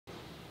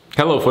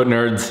Hello foot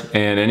nerds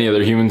and any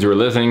other humans who are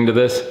listening to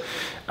this.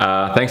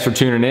 Thanks for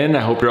tuning in.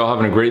 I hope you're all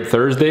having a great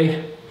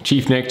Thursday.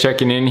 Chief Nick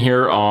checking in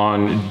here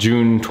on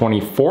June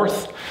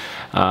 24th.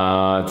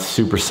 It's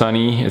super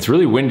sunny. It's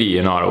really windy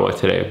in Ottawa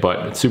today,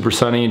 but it's super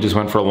sunny. Just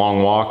went for a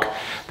long walk.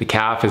 The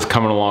calf is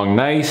coming along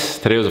nice.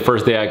 Today was the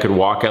first day I could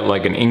walk at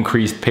like an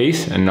increased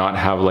pace and not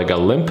have like a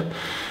limp.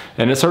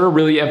 And it sort of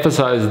really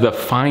emphasized the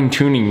fine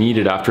tuning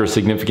needed after a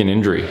significant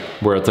injury,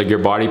 where it's like your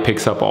body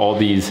picks up all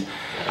these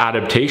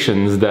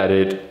adaptations that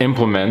it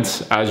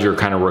implements as you're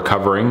kind of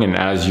recovering and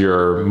as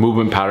your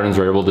movement patterns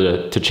are able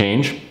to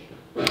change.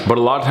 But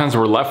a lot of times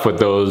we're left with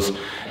those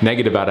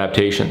negative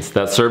adaptations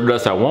that served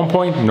us at one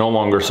point, no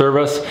longer serve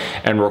us,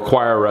 and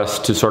require us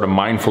to sort of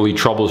mindfully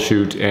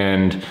troubleshoot.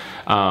 And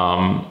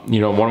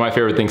one of my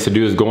favorite things to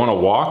do is go on a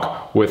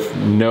walk with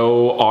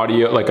no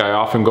audio. Like I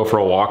often go for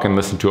a walk and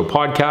listen to a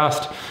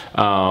podcast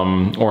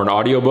or an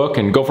audiobook,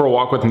 and go for a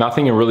walk with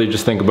nothing and really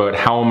just think about,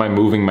 how am I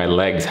moving my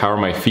legs? How are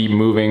my feet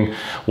moving?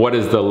 What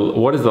is the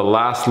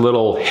last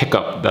little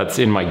hiccup that's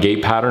in my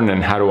gait pattern,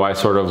 and how do I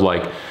sort of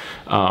like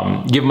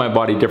give my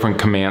body different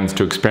commands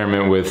to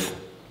experiment with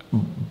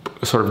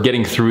sort of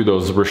getting through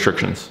those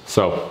restrictions.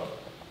 So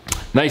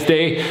nice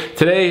day.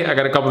 Today I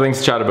got a couple things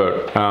to chat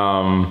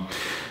about.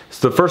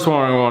 So the first one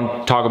I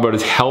want to talk about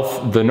is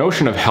health, the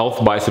notion of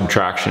health by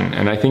subtraction.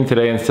 And I think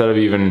today, instead of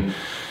even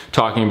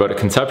talking about it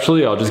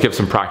conceptually, I'll just give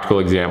some practical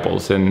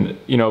examples. And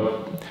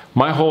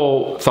my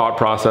whole thought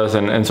process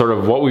and sort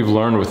of what we've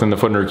learned within the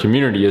foot nerd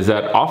community is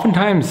that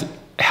oftentimes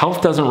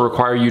health doesn't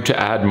require you to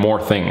add more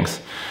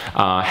things.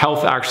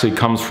 Health actually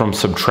comes from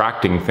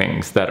subtracting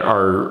things that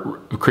are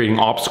creating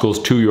obstacles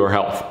to your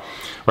health.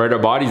 Right? Our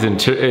bodies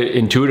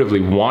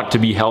intuitively want to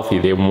be healthy.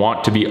 They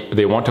want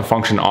to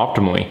function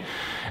optimally.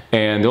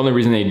 And the only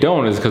reason they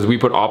don't is because we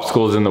put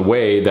obstacles in the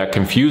way that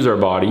confuse our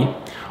body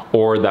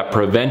or that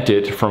prevent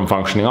it from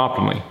functioning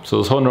optimally. So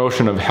this whole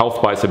notion of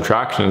health by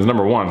subtraction is,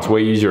 number one, it's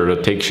way easier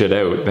to take shit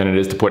out than it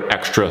is to put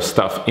extra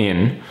stuff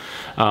in.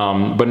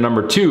 But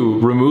number two,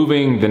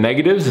 removing the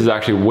negatives is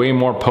actually way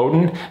more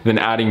potent than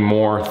adding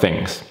more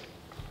things.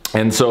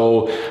 And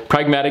so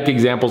pragmatic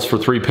examples for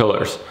three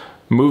pillars: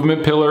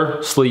 movement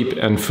pillar, sleep,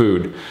 and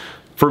food.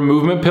 For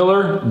movement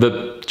pillar,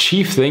 the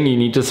chief thing you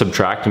need to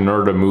subtract in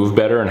order to move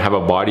better and have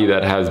a body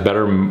that has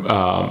better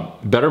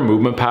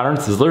movement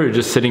patterns is literally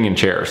just sitting in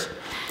chairs.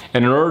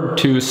 And in order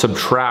to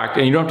subtract,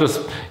 and you don't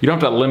have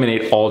to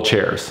eliminate all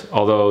chairs,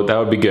 although that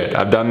would be good.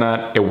 I've done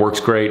that. It works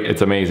great.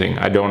 It's amazing.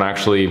 I don't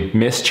actually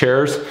miss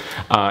chairs.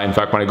 In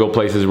fact, when I go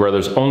places where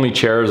there's only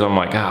chairs, I'm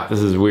like, this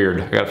is weird.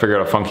 I got to figure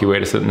out a funky way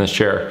to sit in this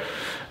chair.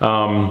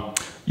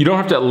 You don't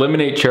have to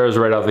eliminate chairs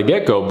right off the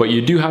get-go, but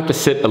you do have to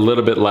sit a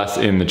little bit less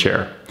in the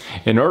chair.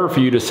 In order for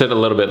you to sit a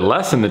little bit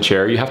less in the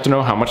chair, you have to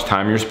know how much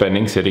time you're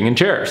spending sitting in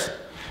chairs.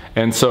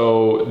 And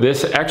so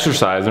this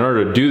exercise, in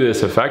order to do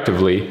this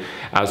effectively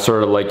as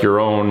sort of like your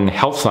own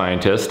health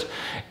scientist,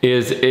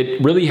 is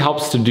it really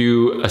helps to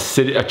do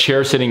a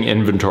chair sitting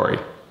inventory.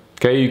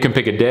 Okay, you can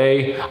pick a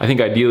day. I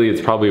think ideally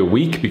it's probably a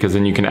week, because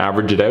then you can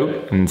average it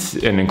out and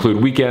include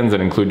weekends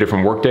and include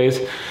different work days.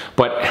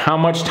 But how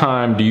much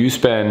time do you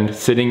spend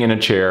sitting in a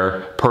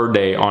chair per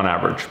day on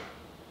average?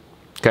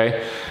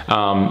 Okay,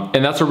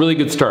 and that's a really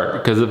good start,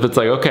 because if it's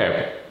like,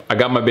 okay, I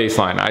got my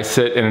baseline. I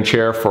sit in a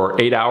chair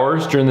for 8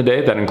 hours during the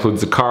day. That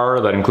includes the car,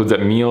 that includes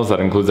at meals, that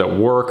includes at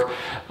work,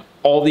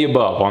 all the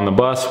above, on the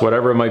bus,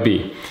 whatever it might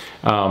be.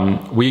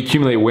 We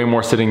accumulate way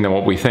more sitting than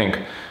what we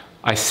think.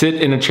 I sit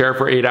in a chair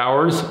for 8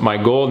 hours. My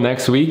goal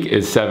next week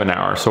is 7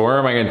 hours. So where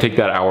am I going to take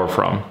that hour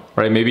from?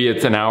 Right? Maybe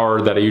it's an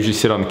hour that I usually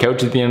sit on the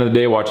couch at the end of the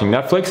day watching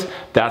Netflix.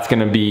 That's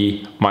going to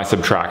be my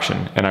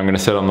subtraction, and I'm going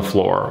to sit on the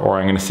floor, or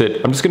I'm just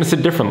going to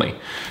sit differently.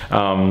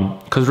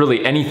 Because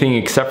really anything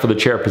except for the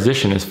chair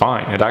position is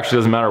fine. It actually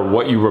doesn't matter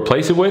what you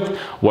replace it with.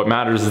 What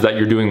matters is that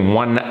you're doing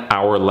 1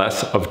 hour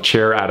less of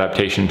chair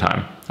adaptation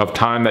time, of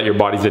time that your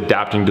body's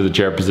adapting to the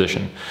chair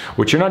position,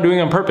 which you're not doing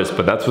on purpose,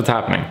 but that's what's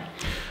happening.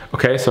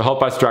 Okay, so health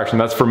by subtraction,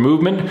 that's for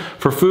movement.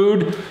 For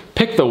food,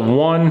 pick the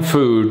one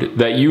food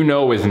that you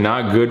know is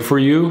not good for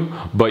you,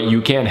 but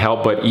you can't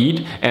help but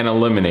eat, and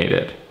eliminate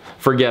it.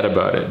 Forget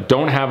about it.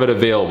 Don't have it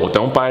available.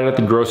 Don't buy it at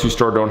the grocery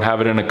store. Don't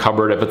have it in a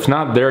cupboard. If it's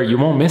not there, you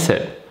won't miss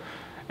it.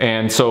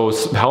 And so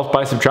health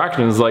by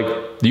subtraction is like,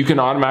 you can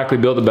automatically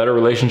build a better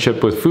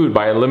relationship with food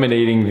by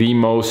eliminating the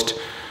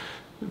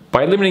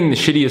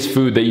shittiest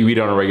food that you eat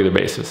on a regular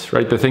basis,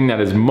 right? The thing that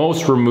is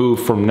most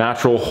removed from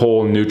natural,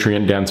 whole,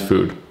 nutrient-dense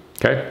food.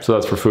 Okay, so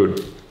that's for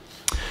food.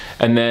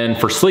 And then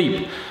for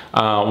sleep,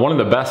 one of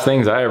the best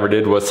things I ever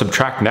did was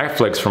subtract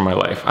Netflix from my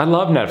life. I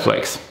love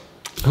Netflix.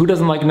 Who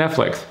doesn't like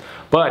Netflix?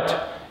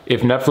 But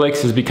if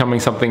Netflix is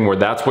becoming something where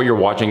that's what you're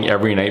watching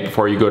every night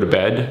before you go to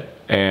bed,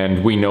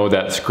 and we know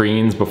that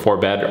screens before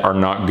bed are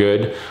not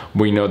good,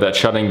 we know that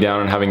shutting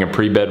down and having a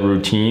pre-bed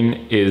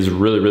routine is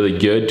really, really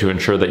good to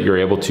ensure that you're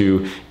able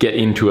to get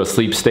into a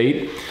sleep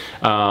state.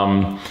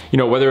 You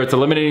know, whether it's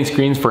eliminating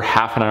screens for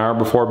half an hour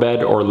before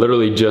bed or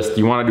literally just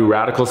you want to do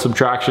radical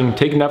subtraction,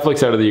 take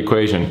Netflix out of the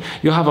equation.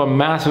 You'll have a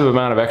massive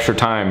amount of extra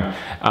time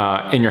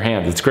in your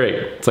hands. It's great.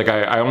 It's like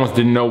I almost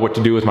didn't know what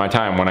to do with my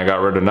time when I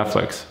got rid of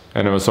Netflix.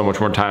 And it was so much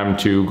more time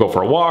to go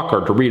for a walk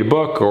or to read a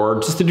book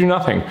or just to do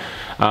nothing.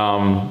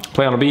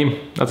 Play on a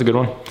beam, that's a good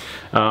one.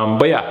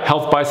 But yeah,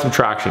 health by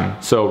subtraction.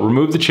 So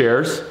remove the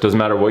chairs, doesn't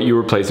matter what you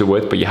replace it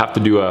with, but you have to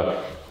do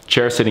a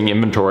chair sitting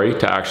inventory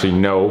to actually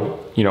know,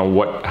 you know,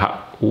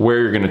 where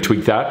you're gonna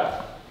tweak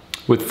that.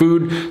 With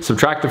food,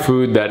 subtract the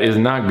food that is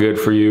not good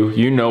for you.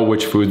 You know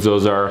which foods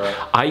those are.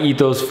 I eat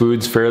those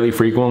foods fairly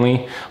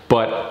frequently,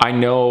 but I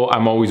know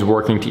I'm always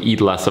working to eat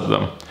less of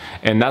them.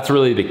 And that's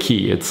really the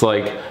key. It's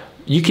like,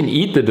 you can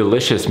eat the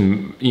delicious,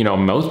 you know,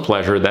 mouth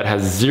pleasure that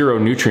has zero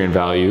nutrient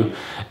value.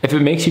 If it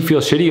makes you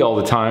feel shitty all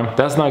the time,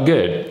 that's not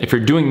good. If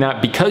you're doing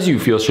that because you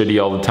feel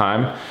shitty all the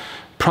time,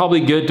 probably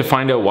good to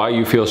find out why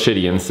you feel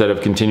shitty instead of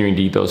continuing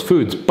to eat those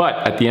foods. But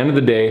at the end of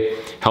the day,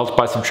 health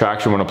by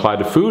subtraction when applied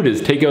to food is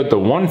take out the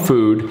one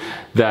food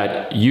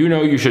that you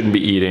know you shouldn't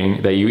be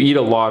eating, that you eat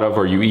a lot of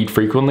or you eat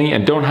frequently,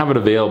 and don't have it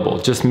available.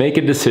 Just make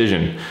a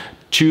decision.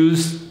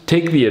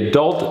 Take the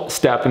adult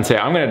step and say,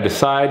 I'm gonna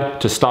decide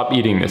to stop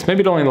eating this.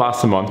 Maybe it only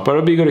lasts a month, but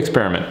it'll be a good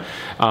experiment.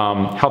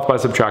 Health by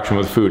subtraction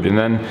with food. And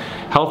then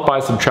health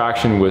by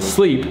subtraction with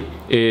sleep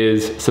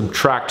is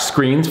subtract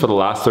screens for the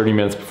last 30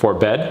 minutes before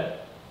bed,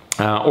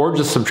 or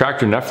just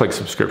subtract your Netflix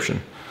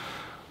subscription.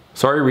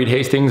 Sorry, Reed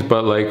Hastings,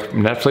 but like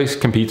Netflix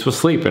competes with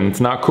sleep and it's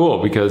not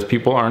cool because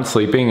people aren't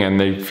sleeping and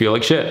they feel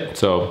like shit.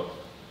 So,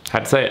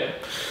 had to say it.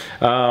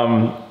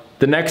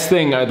 The next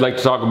thing I'd like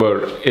to talk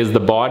about is the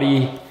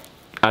body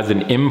as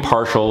an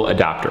impartial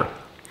adapter.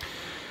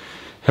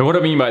 And what I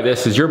mean by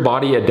this is your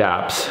body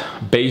adapts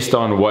based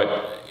on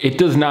it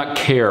does not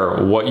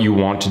care what you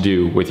want to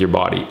do with your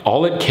body.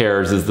 All it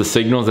cares is the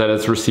signals that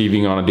it's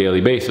receiving on a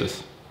daily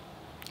basis.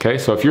 Okay,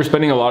 so if you're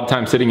spending a lot of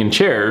time sitting in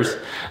chairs,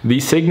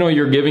 the signal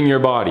you're giving your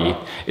body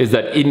is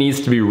that it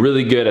needs to be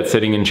really good at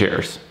sitting in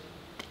chairs.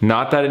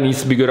 Not that it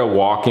needs to be good at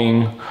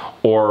walking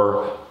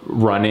or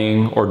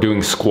running or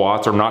doing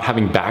squats or not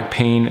having back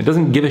pain. It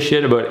doesn't give a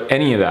shit about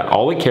any of that.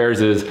 All it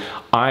cares is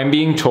I'm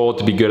being told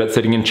to be good at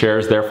sitting in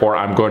chairs, therefore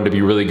I'm going to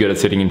be really good at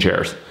sitting in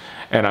chairs.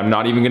 And I'm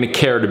not even going to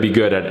care to be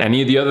good at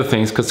any of the other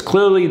things because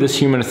clearly this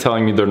human is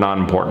telling me they're not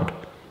important.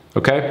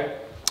 Okay?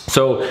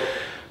 So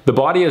the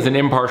body as an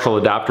impartial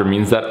adapter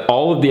means that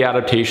all of the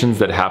adaptations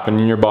that happen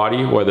in your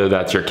body, whether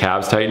that's your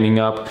calves tightening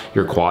up,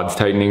 your quads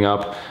tightening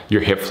up, your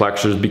hip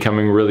flexors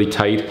becoming really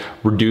tight,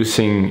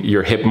 reducing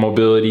your hip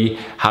mobility,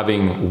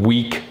 having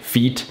weak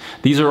feet,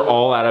 these are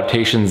all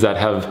adaptations that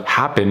have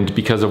happened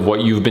because of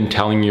what you've been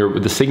telling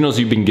the signals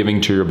you've been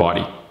giving to your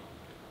body.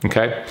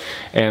 Okay,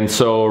 and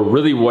so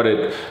really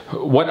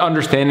what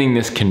understanding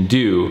this can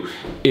do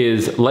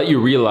is let you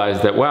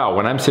realize that, wow,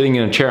 when I'm sitting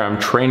in a chair, I'm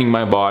training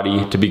my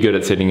body to be good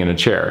at sitting in a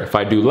chair. If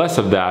I do less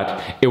of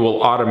that, it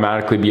will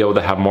automatically be able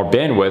to have more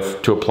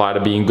bandwidth to apply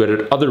to being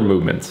good at other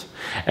movements.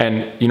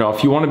 And you know,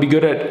 if you want to be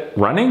good at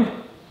running, no,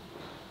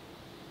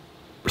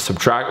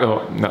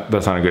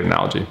 that's not a good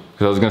analogy.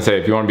 Because I was gonna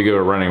say, if you want to be good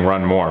at running,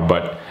 run more.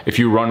 But if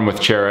you run with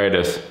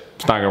chairitis,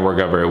 it's not gonna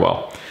work out very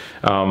well.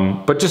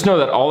 But just know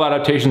that all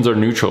adaptations are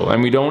neutral,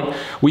 and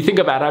we think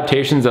of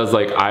adaptations as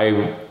like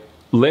I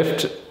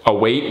lift a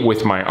weight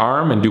with my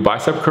arm and do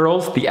bicep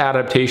curls. The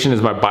adaptation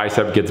is my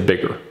bicep gets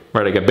bigger,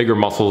 right? I get bigger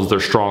muscles, they're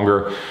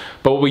stronger.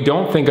 But what we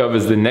don't think of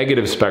is the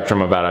negative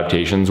spectrum of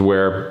adaptations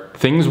where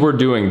things we're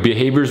doing,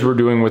 behaviors we're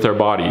doing with our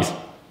bodies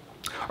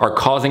are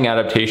causing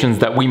adaptations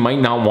that we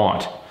might not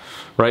want.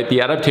 Right?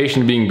 The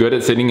adaptation to being good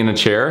at sitting in a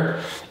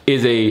chair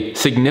is a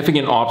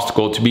significant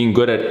obstacle to being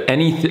good at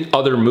any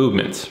other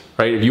movements,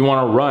 right? If you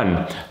want to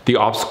run, the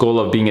obstacle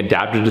of being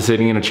adapted to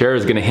sitting in a chair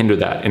is going to hinder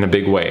that in a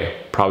big way.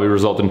 Probably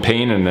result in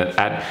pain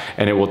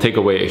and it will take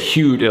away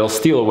it'll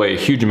steal away a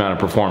huge amount of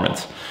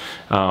performance.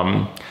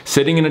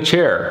 Sitting in a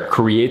chair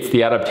creates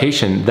the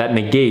adaptation that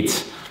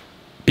negates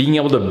being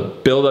able to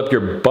build up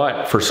your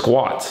butt for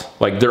squats.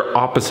 Like they're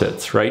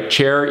opposites, right?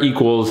 Chair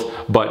equals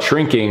butt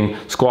shrinking,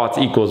 squats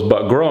equals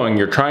butt growing.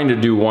 You're trying to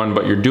do one,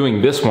 but you're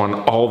doing this one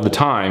all the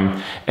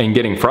time and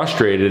getting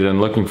frustrated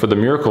and looking for the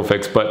miracle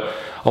fix. But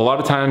a lot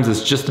of times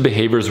it's just the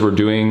behaviors we're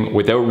doing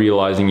without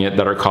realizing it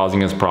that are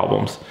causing us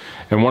problems.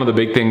 And one of the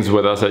big things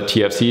with us at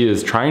TFC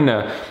is trying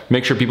to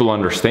make sure people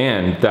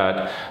understand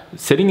that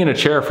sitting in a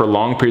chair for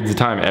long periods of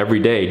time every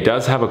day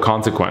does have a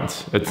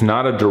consequence. It's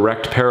not a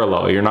direct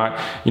parallel. You're not,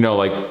 you know,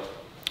 like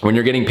when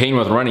you're getting pain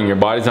with running, your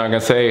body's not gonna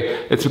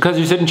say, it's because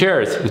you sit in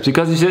chairs. It's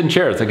because you sit in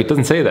chairs. Like it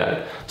doesn't say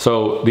that.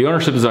 So the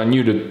ownership is on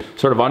you to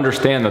sort of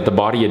understand that the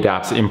body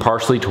adapts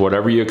impartially to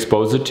whatever you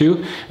expose it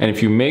to. And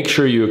if you make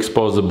sure you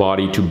expose the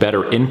body to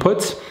better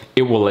inputs,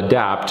 it will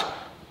adapt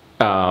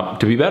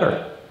to be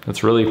better.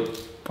 That's really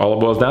all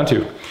it boils down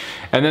to.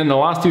 And then the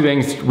last two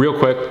things real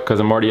quick, because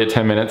I'm already at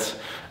 10 minutes,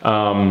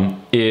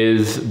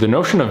 is the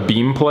notion of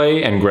beam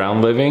play and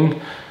ground living,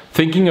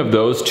 thinking of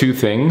those two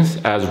things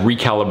as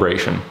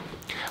recalibration.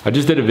 I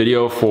just did a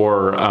video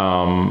for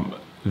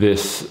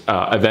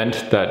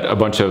event that a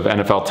bunch of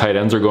NFL tight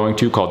ends are going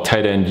to called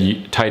Tight End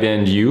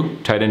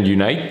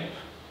Unite,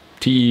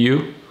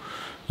 TEU.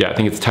 Yeah, I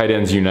think it's Tight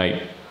Ends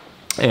Unite.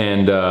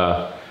 And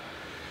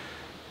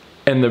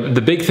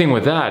the big thing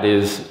with that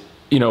is,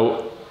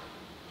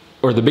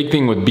 or the big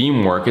thing with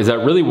beam work is that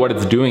really what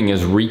it's doing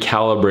is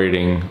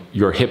recalibrating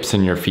your hips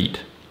and your feet,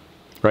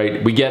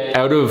 right? We get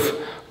out of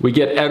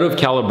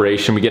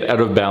calibration, we get out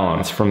of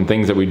balance from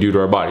things that we do to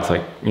our bodies.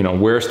 Like,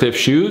 wear stiff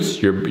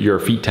shoes, your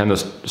feet tend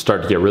to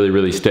start to get really,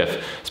 really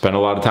stiff. Spend a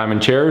lot of time in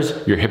chairs,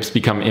 your hips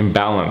become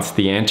imbalanced.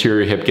 The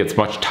anterior hip gets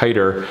much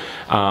tighter,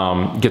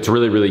 gets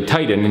really, really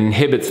tight, and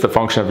inhibits the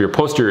function of your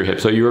posterior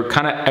hip. So you're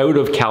kind of out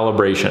of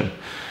calibration.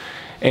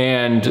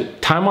 And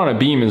time on a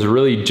beam is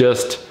really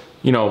just,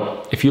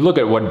 if you look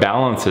at what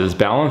balance is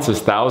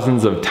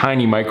thousands of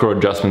tiny micro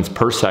adjustments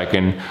per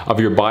second of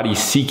your body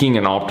seeking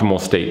an optimal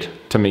state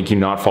to make you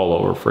not fall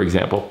over, for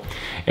example.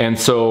 And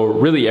so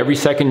really every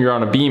second you're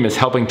on a beam is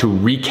helping to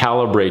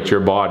recalibrate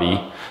your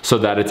body so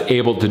that it's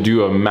able to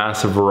do a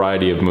massive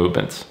variety of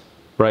movements,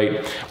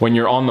 right? When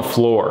you're on the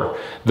floor,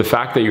 the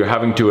fact that you're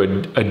having to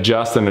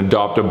adjust and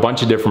adopt a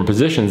bunch of different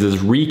positions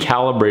is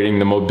recalibrating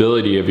the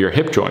mobility of your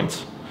hip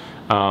joints.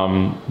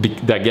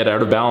 That get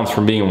out of balance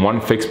from being in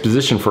one fixed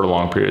position for a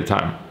long period of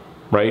time,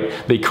 right?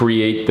 They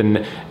create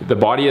the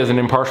body as an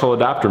impartial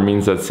adapter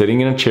means that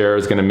sitting in a chair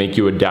is going to make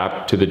you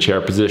adapt to the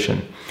chair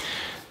position.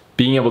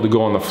 Being able to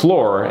go on the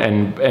floor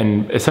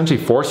and essentially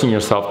forcing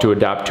yourself to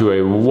adapt to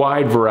a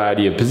wide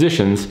variety of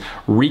positions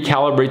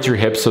recalibrates your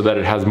hips so that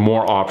it has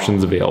more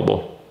options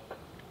available.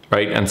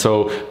 Right? And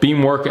so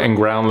beam work and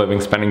ground living,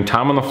 spending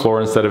time on the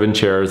floor instead of in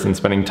chairs, and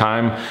spending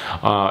time,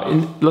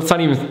 let's not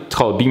even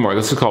call it beam work,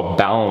 let's just call it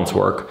balance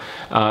work,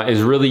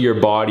 is really your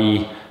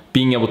body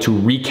being able to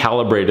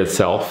recalibrate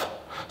itself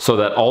so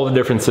that all the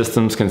different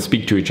systems can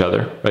speak to each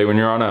other. Right? When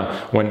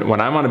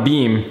I'm on a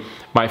beam,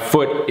 my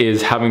foot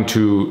is having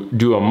to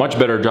do a much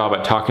better job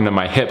at talking to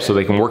my hips so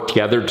they can work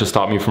together to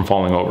stop me from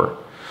falling over.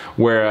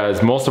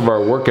 Whereas most of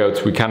our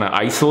workouts, we kind of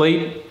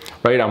isolate,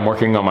 right? I'm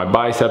working on my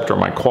bicep or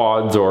my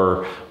quads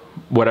or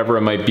whatever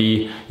it might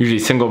be, usually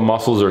single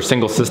muscles or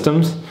single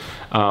systems,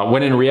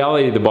 when in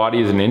reality the body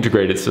is an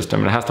integrated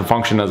system and it has to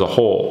function as a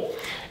whole.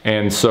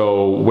 And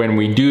so when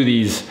we do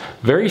these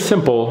very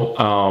simple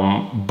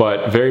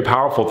but very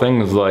powerful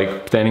things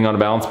like standing on a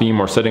balance beam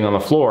or sitting on the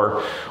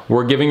floor,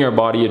 we're giving our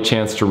body a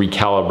chance to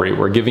recalibrate.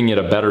 We're giving it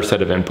a better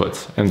set of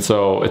inputs. And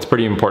so it's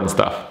pretty important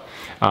stuff.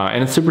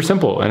 And it's super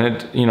simple. And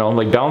it,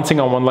 like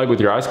balancing on one leg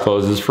with your eyes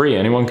closed is free.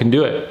 Anyone can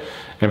do it.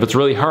 And if it's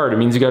really hard, it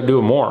means you got to do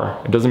it more.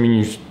 It doesn't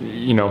mean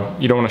you don't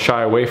want to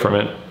shy away from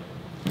it.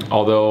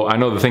 Although I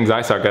know the things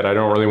I suck at, I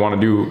don't really want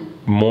to do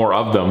more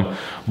of them.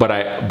 But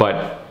I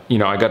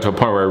got to a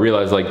point where I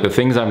realized like the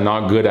things I'm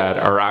not good at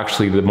are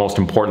actually the most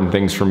important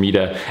things for me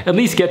to at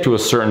least get to a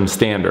certain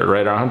standard,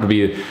 right? I don't have to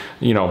be,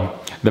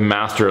 the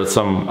master at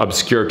some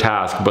obscure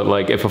task, but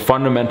like if a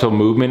fundamental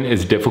movement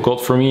is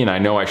difficult for me and I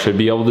know I should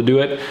be able to do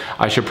it,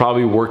 I should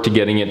probably work to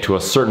getting it to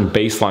a certain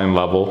baseline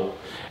level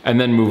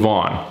and then move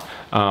on.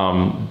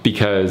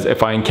 Because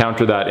if I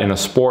encounter that in a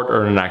sport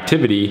or an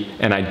activity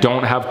and I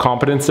don't have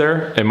competence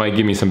there, it might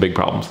give me some big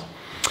problems.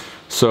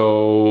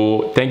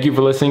 So thank you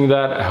for listening to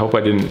that. I hope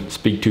I didn't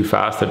speak too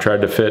fast. I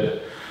tried to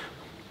fit,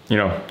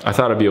 I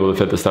thought I'd be able to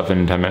fit this stuff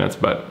in 10 minutes,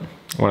 but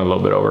went a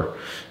little bit over.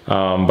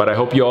 But I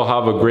hope you all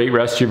have a great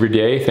rest of your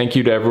day. Thank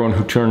you to everyone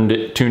who tuned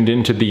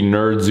into the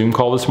Nerd Zoom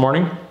call this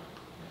morning.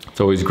 It's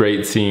always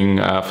great seeing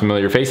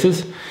familiar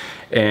faces,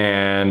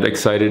 and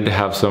excited to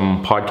have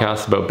some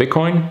podcasts about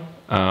Bitcoin.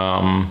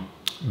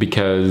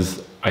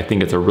 Because I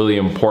think it's a really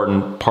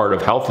important part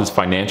of health is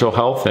financial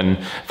health and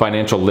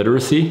financial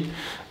literacy.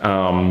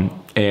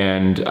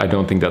 And I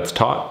don't think that's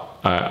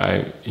taught,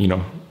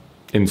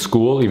 in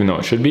school, even though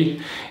it should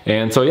be.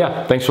 And so,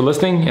 yeah, thanks for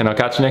listening, and I'll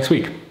catch you next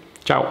week.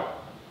 Ciao.